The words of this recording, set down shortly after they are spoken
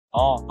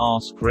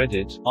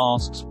Askreddit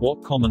asks,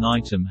 what common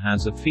item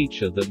has a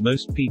feature that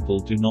most people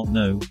do not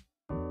know?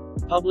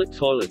 Public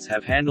toilets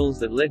have handles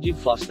that let you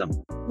flush them.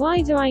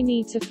 Why do I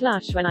need to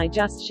flush when I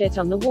just shit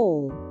on the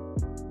wall?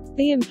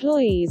 The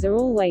employees are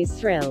always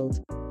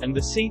thrilled. And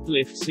the seat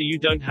lifts so you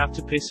don't have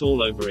to piss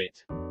all over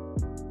it.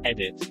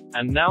 Edit.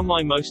 And now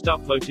my most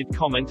upvoted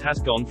comment has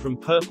gone from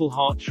Purple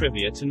Heart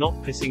Trivia to not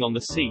pissing on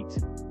the seat.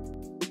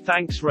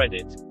 Thanks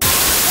Reddit.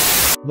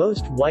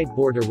 Most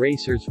whiteboard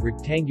erasers,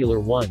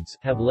 rectangular ones,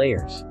 have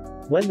layers.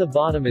 When the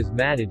bottom is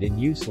matted and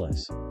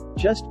useless,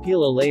 just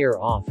peel a layer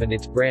off and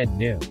it's brand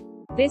new.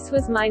 This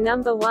was my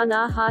number one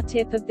aha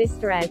tip of this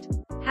thread.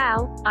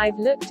 How? I've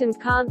looked and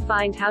can't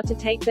find how to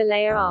take the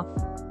layer off.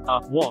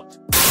 What?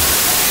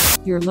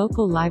 Your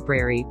local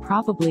library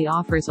probably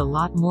offers a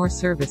lot more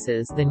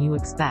services than you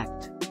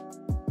expect.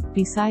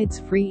 Besides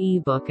free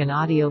ebook and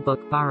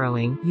audiobook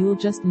borrowing, you'll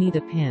just need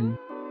a pin,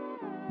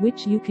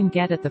 which you can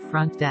get at the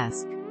front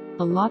desk.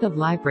 A lot of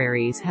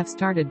libraries have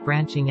started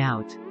branching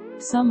out.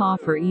 Some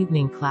offer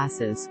evening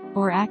classes,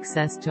 or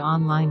access to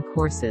online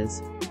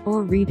courses,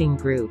 or reading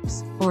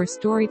groups, or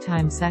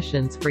storytime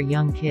sessions for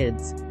young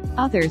kids.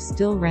 Others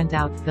still rent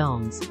out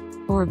films,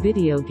 or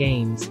video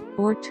games,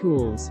 or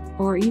tools,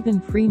 or even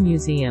free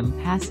museum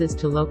passes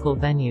to local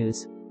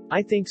venues.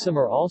 I think some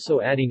are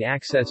also adding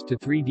access to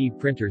 3D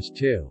printers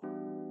too.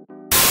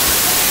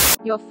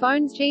 Your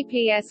phone's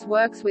GPS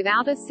works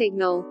without a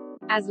signal.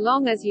 As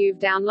long as you've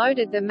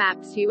downloaded the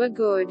maps, you are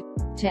good.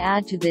 To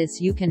add to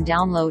this, you can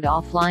download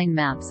offline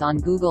maps on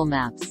Google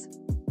Maps.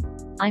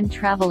 I'm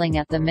traveling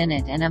at the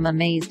minute and am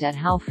amazed at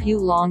how few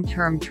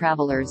long-term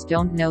travelers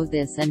don't know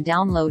this and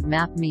download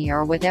MapMe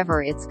or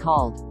whatever it's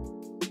called.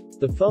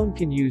 The phone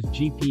can use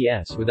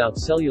GPS without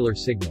cellular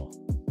signal.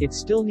 It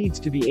still needs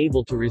to be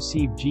able to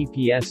receive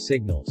GPS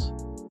signals.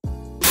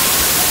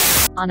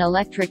 On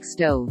electric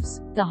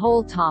stoves, the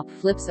whole top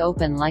flips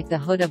open like the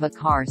hood of a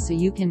car so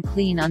you can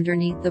clean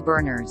underneath the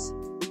burners.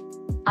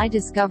 I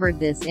discovered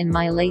this in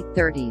my late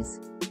 30s.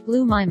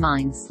 Blew my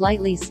mind.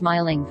 Slightly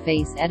smiling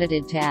face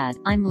edited to add,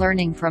 I'm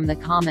learning from the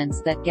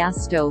comments that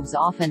gas stoves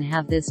often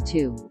have this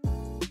too.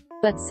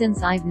 But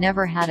since I've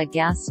never had a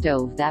gas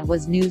stove, that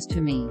was news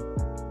to me.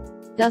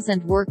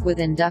 Doesn't work with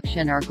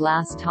induction or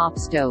glass top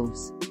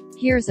stoves.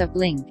 Here's a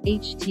link,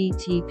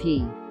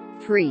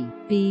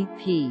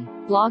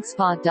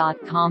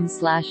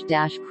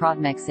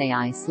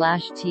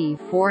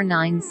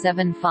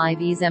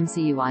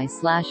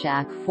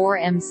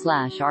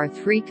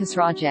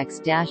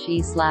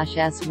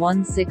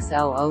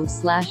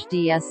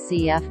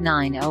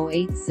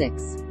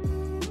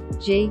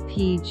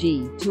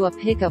 JPG, to a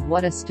pic of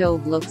what a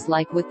stove looks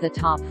like with the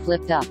top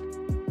flipped up.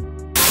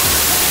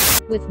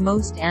 With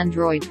most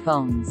Android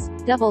phones,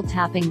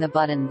 double-tapping the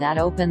button that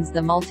opens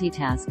the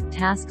multitask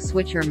task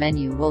switcher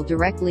menu will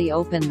directly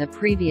open the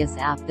previous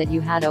app that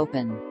you had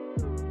open.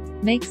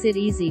 Makes it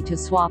easy to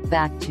swap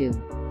back to,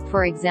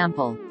 for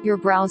example, your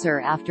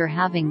browser after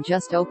having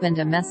just opened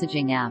a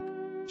messaging app.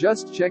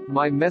 Just checked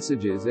my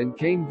messages and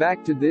came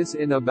back to this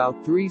in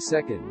about 3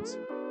 seconds.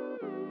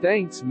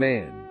 Thanks,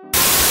 man.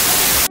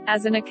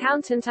 As an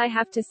accountant, I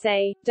have to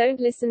say,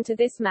 don't listen to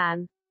this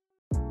man.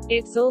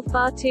 It's all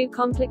far too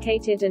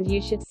complicated and you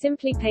should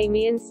simply pay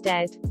me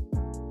instead.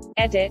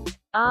 Edit.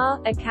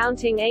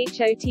 Accounting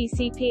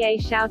HOTCPA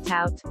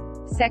shoutout.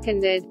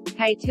 Seconded.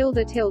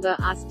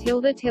 K_us_him.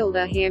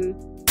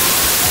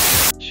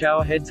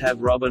 Shower heads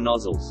have rubber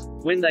nozzles.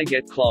 When they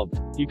get clogged,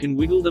 you can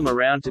wiggle them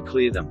around to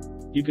clear them.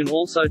 You can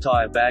also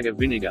tie a bag of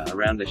vinegar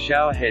around the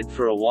shower head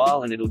for a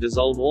while and it'll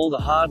dissolve all the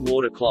hard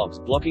water clogs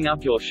blocking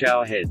up your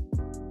shower head.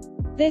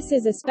 This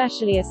is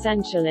especially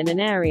essential in an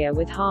area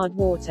with hard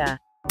water.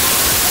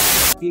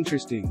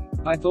 Interesting.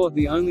 I thought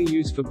the only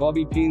use for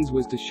bobby pins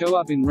was to show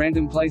up in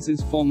random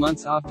places 4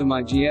 months after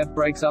my GF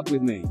breaks up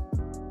with me.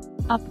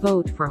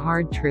 Upvote for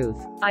hard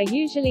truth. I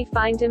usually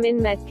find them in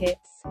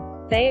medkits.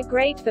 They are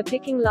great for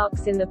picking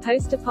locks in the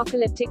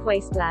post-apocalyptic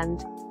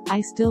wasteland. I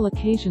still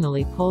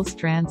occasionally pull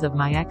strands of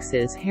my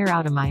ex's hair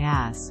out of my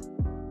ass.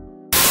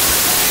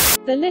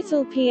 The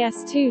little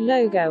PS2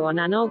 logo on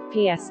an OG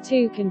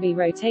PS2 can be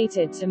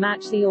rotated to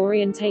match the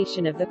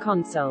orientation of the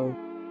console.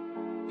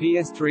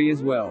 PS3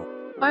 as well.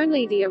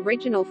 Only the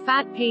original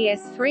fat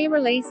PS3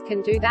 release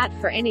can do that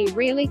for any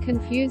really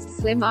confused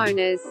slim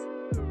owners.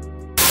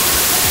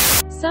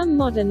 Some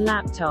modern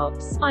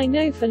laptops, I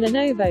know for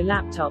Lenovo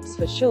laptops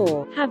for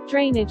sure, have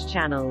drainage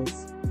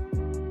channels.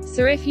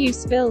 So if you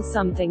spill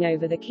something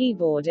over the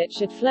keyboard, it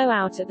should flow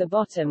out at the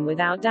bottom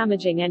without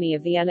damaging any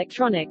of the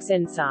electronics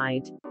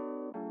inside.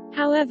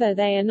 However,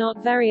 they are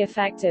not very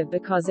effective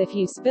because if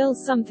you spill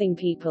something,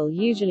 people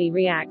usually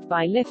react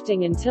by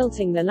lifting and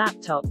tilting the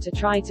laptop to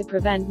try to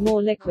prevent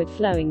more liquid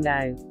flowing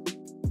though.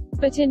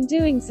 But in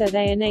doing so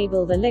they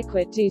enable the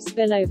liquid to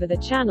spill over the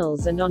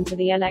channels and onto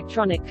the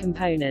electronic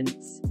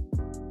components.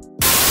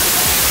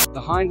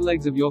 The hind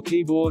legs of your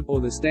keyboard,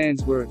 or the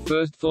stands, were at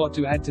first thought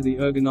to add to the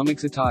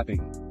ergonomics of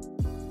typing.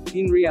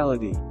 In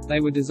reality, they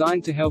were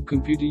designed to help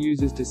computer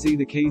users to see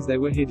the keys they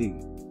were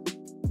hitting.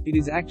 It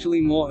is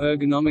actually more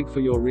ergonomic for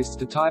your wrists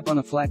to type on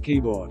a flat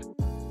keyboard.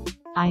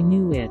 I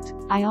knew it.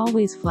 I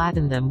always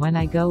flatten them when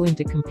I go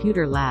into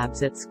computer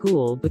labs at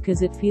school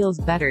because it feels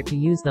better to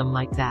use them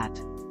like that.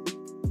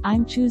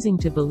 I'm choosing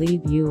to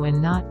believe you and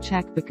not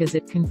check because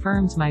it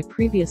confirms my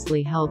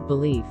previously held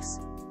beliefs.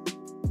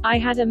 I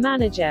had a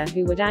manager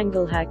who would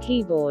angle her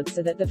keyboard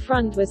so that the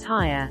front was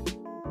higher.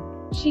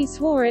 She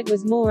swore it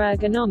was more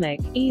ergonomic,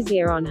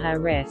 easier on her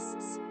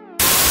wrists.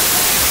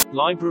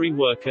 Library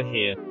worker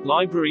here.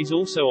 Libraries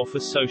also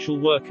offer social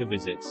worker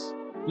visits,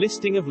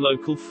 listing of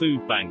local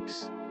food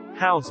banks,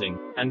 housing,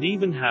 and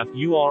even have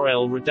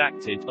URL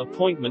redacted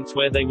appointments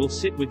where they will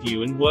sit with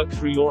you and work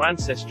through your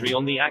ancestry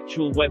on the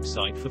actual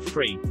website for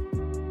free.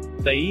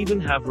 They even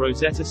have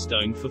Rosetta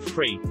Stone for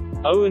free.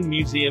 Oh, and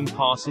museum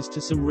passes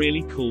to some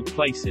really cool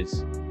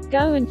places.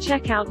 Go and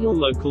check out your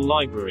local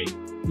library.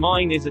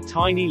 Mine is a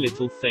tiny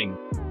little thing.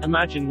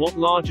 Imagine what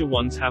larger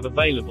ones have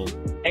available!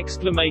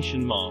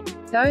 Exclamation mark.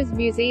 Those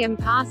museum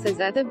passes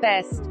are the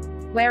best.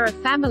 We're a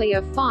family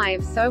of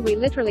 5, so we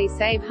literally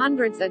save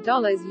hundreds of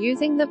dollars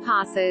using the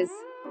passes.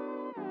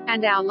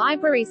 And our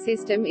library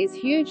system is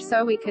huge,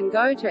 so we can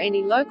go to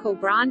any local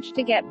branch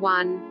to get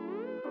one.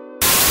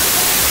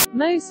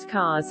 Most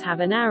cars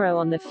have an arrow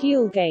on the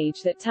fuel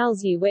gauge that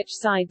tells you which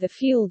side the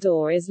fuel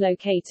door is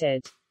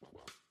located.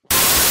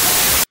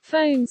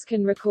 Phones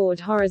can record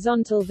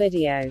horizontal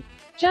video,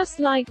 just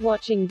like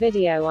watching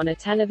video on a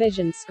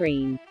television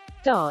screen.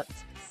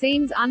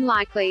 Seems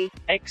unlikely.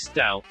 X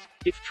doubt.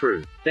 If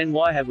true, then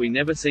why have we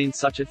never seen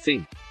such a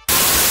thing?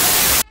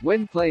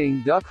 When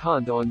playing Duck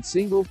Hunt on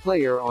single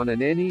player on an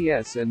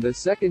NES and the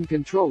second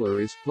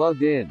controller is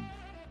plugged in,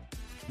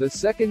 the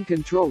second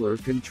controller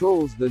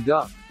controls the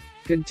duck,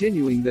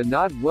 continuing the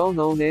not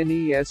well-known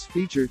NES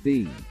feature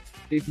theme.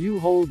 If you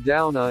hold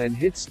down A and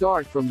hit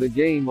start from the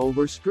game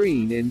over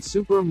screen in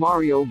Super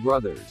Mario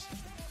Bros.,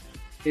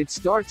 it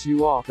starts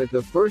you off at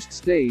the first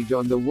stage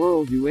on the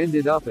world you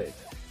ended up at.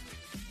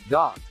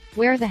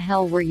 Where the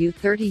hell were you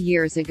 30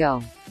 years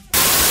ago?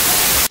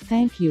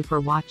 Thank you for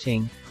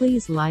watching.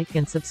 Please like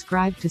and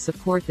subscribe to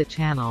support the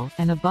channel,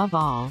 and above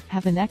all,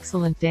 have an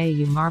excellent day,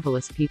 you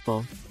marvelous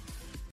people.